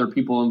many other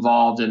people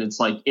involved. And it's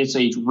like, it's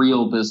a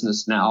real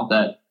business now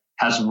that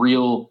has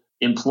real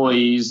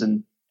employees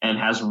and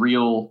has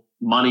real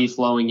money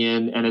flowing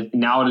in. And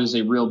now it is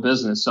a real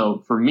business.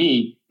 So for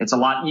me, it's a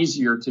lot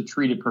easier to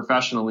treat it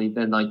professionally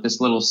than like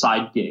this little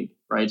side gig,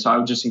 right? So I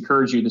would just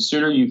encourage you, the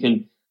sooner you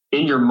can,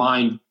 in your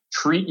mind,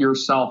 treat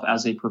yourself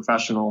as a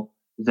professional,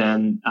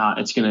 then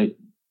it's going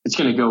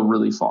to go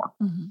really far.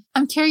 Mm-hmm.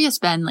 I'm curious,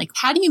 Ben, like,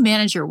 how do you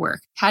manage your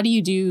work? How do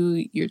you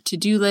do your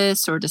to-do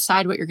list or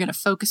decide what you're going to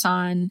focus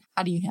on?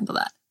 How do you handle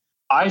that?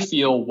 I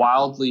feel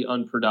wildly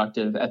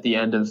unproductive at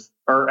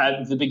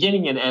the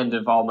beginning and end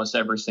of almost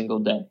every single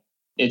day.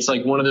 It's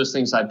like one of those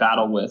things I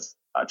battle with,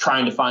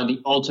 trying to find the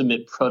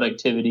ultimate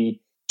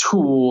productivity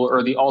tool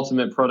or the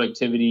ultimate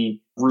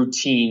productivity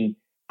routine.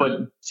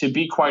 But to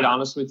be quite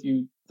honest with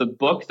you, the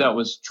book that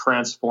was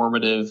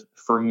transformative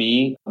for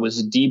me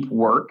was Deep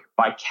Work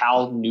by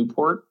Cal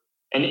Newport.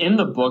 And in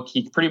the book,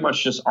 he pretty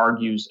much just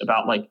argues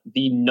about like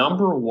the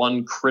number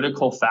one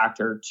critical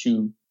factor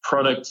to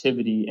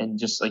productivity and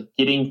just like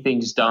getting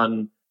things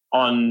done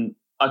on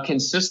a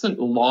consistent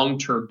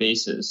long-term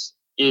basis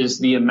is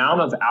the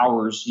amount of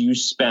hours you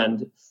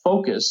spend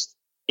focused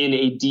in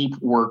a deep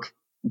work,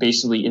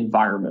 basically,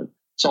 environment.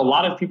 So a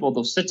lot of people,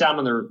 they'll sit down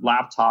on their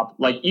laptop,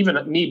 like even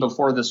me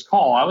before this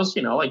call, I was,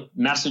 like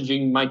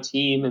messaging my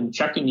team and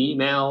checking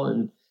email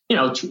and,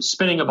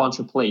 spinning a bunch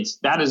of plates.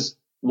 That is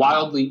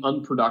wildly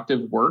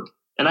unproductive work.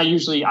 And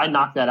I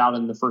knock that out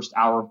in the first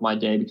hour of my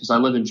day because I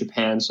live in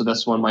Japan. So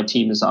that's when my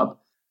team is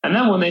up. And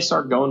then when they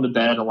start going to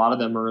bed, a lot of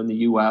them are in the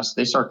US,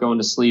 they start going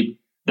to sleep.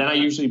 Then I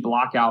usually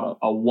block out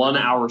a 1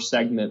 hour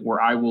segment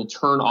where I will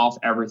turn off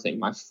everything.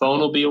 My phone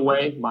will be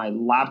away. My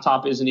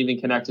laptop isn't even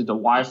connected to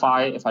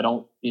Wi-Fi if I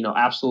don't,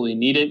 absolutely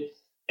need it.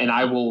 And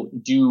I will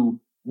do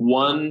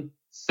one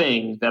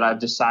thing that I've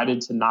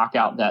decided to knock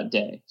out that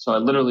day. So I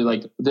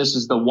literally this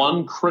is the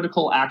one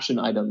critical action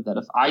item that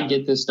if I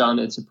get this done,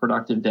 it's a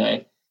productive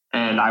day,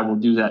 and I will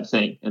do that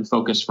thing and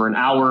focus for an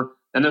hour.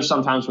 And there's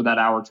sometimes where that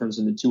hour turns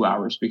into 2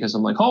 hours because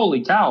I'm like,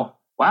 holy cow,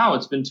 wow,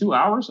 it's been 2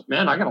 hours.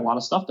 Man, I got a lot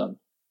of stuff done.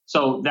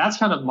 So that's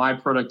kind of my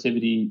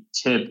productivity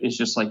tip, is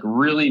just like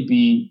really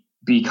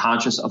be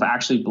conscious of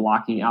actually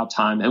blocking out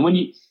time. And when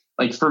you,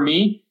 for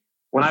me,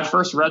 when I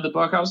first read the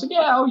book, I was like,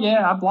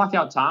 I block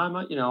out time.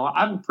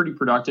 I'm pretty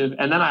productive.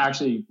 And then I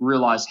actually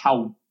realized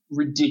how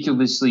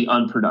ridiculously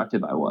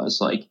unproductive I was.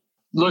 Like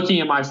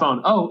looking at my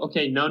phone. Oh,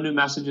 okay, no new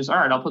messages. All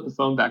right, I'll put the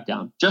phone back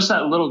down. Just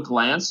that little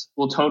glance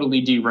will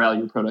totally derail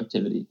your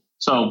productivity.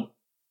 So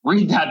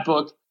read that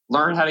book.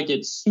 Learn how to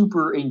get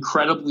super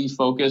incredibly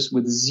focused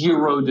with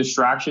zero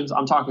distractions.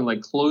 I'm talking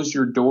like close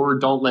your door,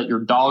 don't let your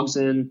dogs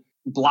in,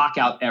 block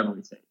out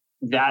everything.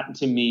 That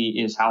to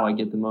me is how I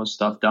get the most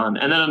stuff done.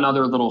 And then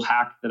another little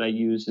hack that I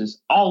use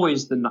is I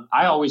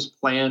always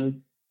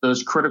plan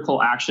those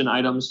critical action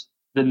items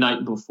the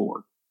night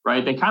before,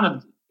 right? It kind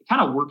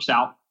of works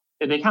out.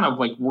 They kind of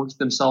like work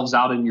themselves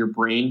out in your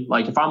brain.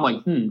 Like if I'm like,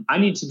 I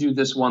need to do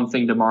this one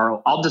thing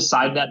tomorrow, I'll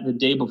decide that the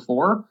day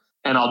before.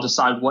 And I'll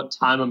decide what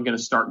time I'm going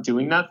to start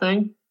doing that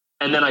thing.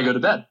 And then I go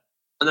to bed.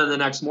 And then the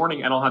next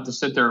morning, I don't have to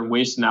sit there and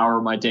waste an hour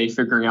of my day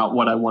figuring out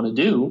what I want to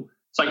do.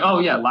 It's like, oh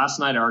yeah, last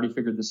night I already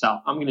figured this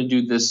out. I'm going to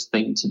do this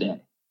thing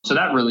today. So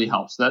that really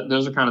helps.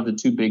 Those are kind of the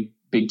two big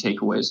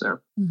takeaways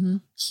there. Mm-hmm.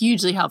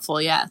 Hugely helpful.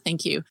 Yeah.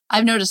 Thank you.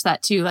 I've noticed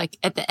that too. Like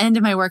at the end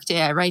of my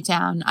workday,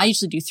 I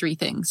usually do 3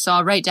 things. So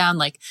I'll write down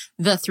like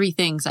the 3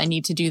 things I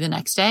need to do the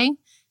next day.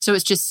 So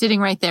it's just sitting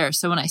right there.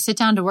 So when I sit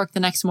down to work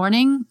the next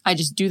morning, I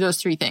just do those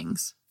 3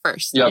 things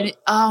first. Yep.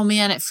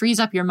 And it frees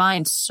up your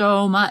mind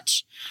so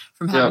much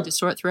from having to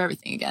sort through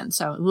everything again.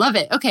 So love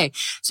it. Okay.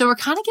 So we're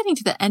kind of getting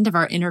to the end of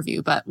our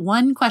interview, but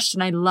one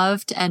question I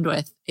love to end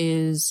with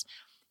is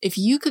if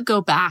you could go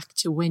back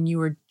to when you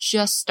were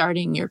just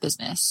starting your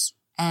business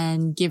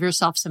and give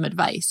yourself some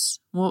advice,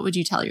 what would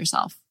you tell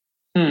yourself?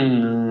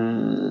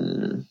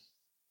 That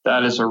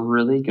is a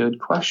really good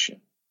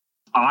question.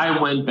 I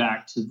went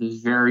back to the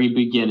very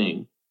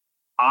beginning.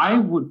 I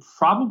would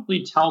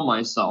probably tell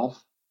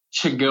myself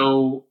to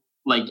go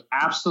like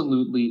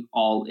absolutely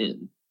all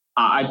in.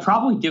 I'd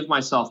probably give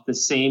myself the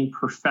same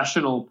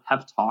professional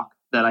pep talk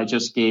that I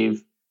just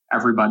gave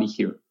everybody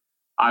here.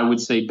 I would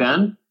say,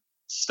 Ben,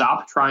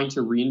 stop trying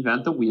to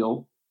reinvent the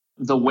wheel.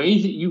 The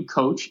way that you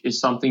coach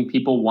is something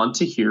people want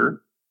to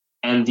hear,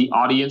 and the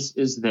audience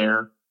is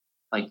there.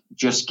 Like,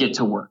 just get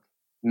to work,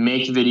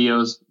 make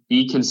videos,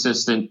 be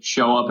consistent,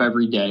 show up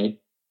every day.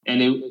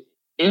 And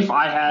if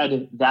I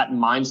had that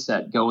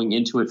mindset going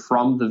into it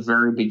from the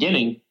very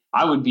beginning,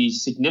 I would be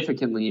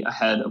significantly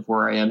ahead of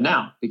where I am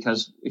now.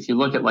 Because if you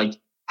look at like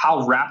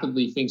how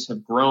rapidly things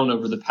have grown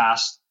over the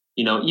past,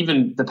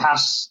 even the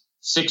past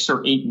 6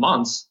 or 8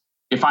 months,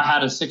 if I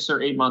had a 6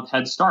 or 8 month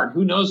head start,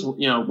 who knows,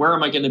 where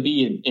am I going to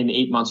be in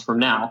 8 months from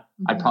now?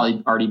 I'd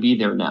probably already be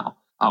there now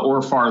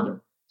or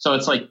farther. So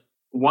it's like,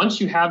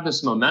 once you have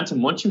this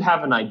momentum, once you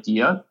have an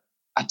idea,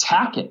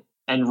 attack it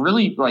and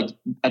really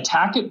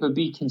attack it, but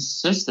be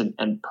consistent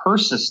and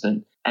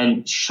persistent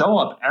and show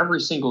up every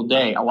single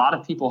day. A lot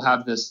of people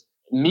have this,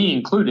 me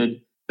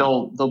included,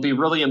 they'll be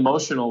really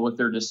emotional with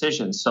their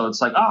decisions. So it's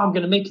like, oh, I'm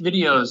going to make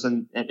videos.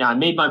 And I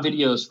made my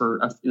videos for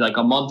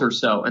a month or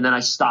so. And then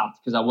I stopped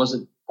because I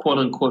wasn't, quote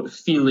unquote,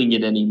 feeling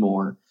it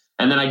anymore.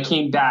 And then I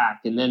came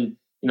back, and then,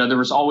 there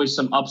was always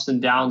some ups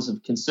and downs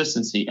of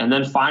consistency. And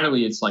then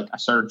finally, it's like I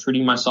started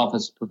treating myself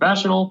as a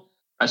professional.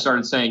 I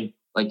started saying,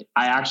 I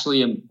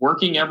actually am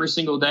working every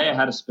single day. I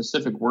had a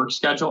specific work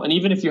schedule. And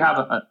even if you have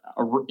a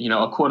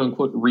quote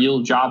unquote real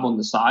job on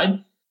the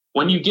side,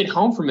 when you get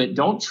home from it,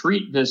 don't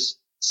treat this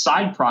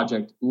side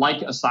project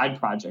like a side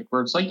project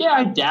where it's like, yeah,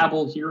 I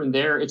dabble here and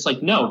there. It's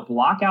like, no,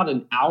 block out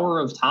an hour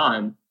of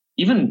time,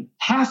 even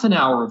half an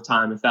hour of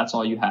time, if that's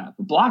all you have.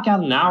 Block out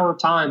an hour of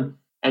time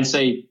and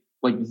say,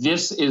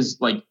 this is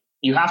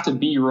you have to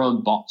be your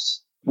own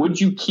boss.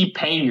 Would you keep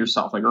paying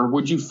yourself, or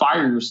would you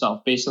fire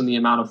yourself based on the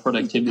amount of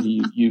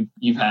productivity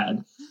you've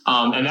had?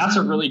 And that's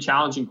a really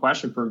challenging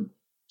question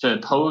to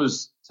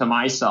pose to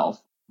myself.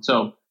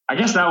 So I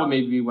guess that would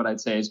maybe be what I'd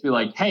say, is be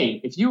like,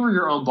 hey, if you were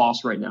your own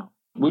boss right now,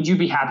 would you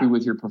be happy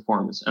with your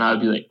performance? And I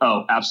would be like,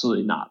 oh,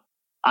 absolutely not.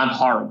 I'm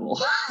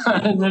horrible.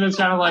 And then it's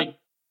kind of like,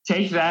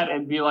 take that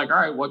and be like, all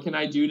right, what can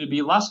I do to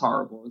be less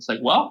horrible? It's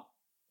like, well,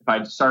 if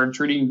I started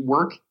treating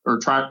work or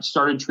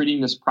started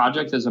treating this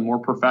project as a more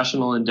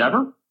professional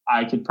endeavor,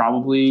 I could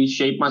probably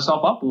shape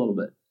myself up a little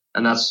bit.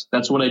 And that's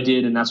what I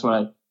did. And that's what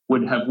I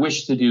would have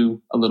wished to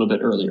do a little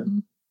bit earlier.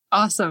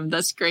 Awesome.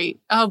 That's great.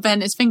 Oh,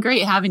 Ben, it's been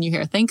great having you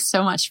here. Thanks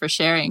so much for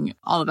sharing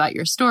all about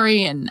your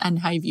story and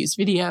how you've used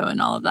video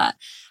and all of that.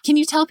 Can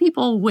you tell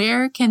people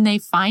where can they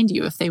find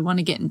you if they want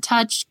to get in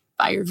touch,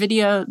 buy your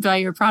video, buy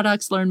your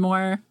products, learn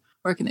more?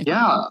 Where can they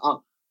find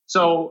you?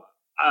 So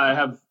I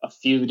have a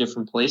few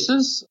different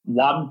places.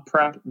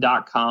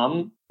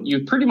 WODprep.com.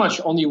 You pretty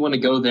much only want to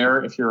go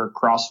there if you're a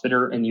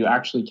CrossFitter and you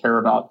actually care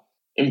about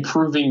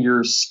improving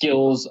your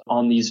skills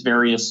on these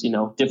various,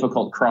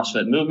 difficult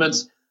CrossFit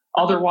movements.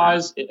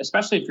 Otherwise,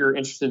 especially if you're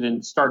interested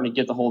in starting to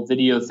get the whole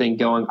video thing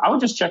going, I would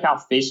just check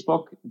out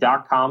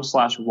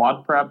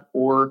Facebook.com/WODprep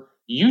or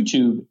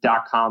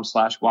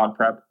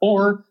YouTube.com/WODprep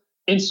or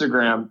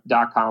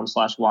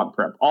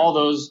Instagram.com/WODprep. All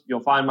those,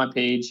 you'll find my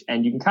page,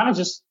 and you can kind of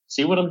just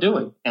see what I'm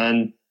doing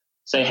and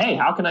say, hey,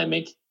 how can I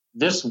make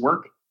this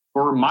work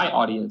for my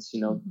audience?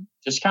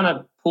 Just kind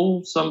of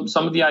pull some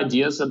of the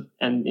ideas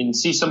and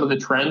see some of the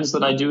trends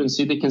that I do and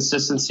see the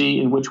consistency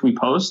in which we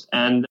post.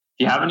 And if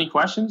you have any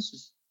questions,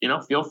 just,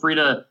 feel free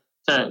to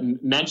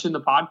mention the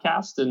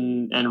podcast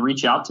and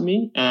reach out to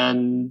me.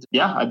 And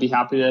yeah, I'd be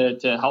happy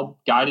to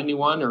help guide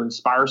anyone or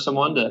inspire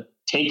someone to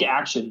take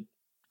action.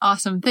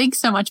 Awesome. Thanks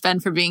so much,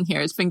 Ben, for being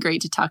here. It's been great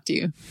to talk to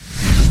you.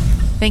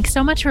 Thanks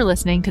so much for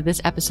listening to this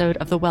episode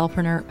of the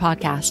Wellpreneur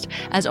podcast.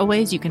 As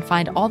always, you can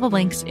find all the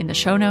links in the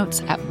show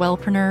notes at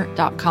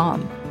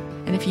wellpreneur.com.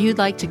 And if you'd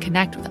like to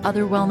connect with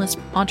other wellness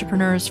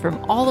entrepreneurs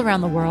from all around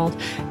the world,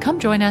 come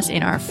join us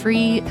in our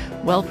free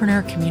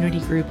Wellpreneur community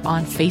group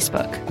on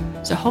Facebook.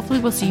 So hopefully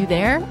we'll see you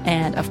there.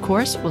 And of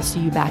course, we'll see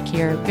you back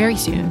here very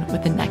soon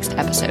with the next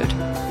episode.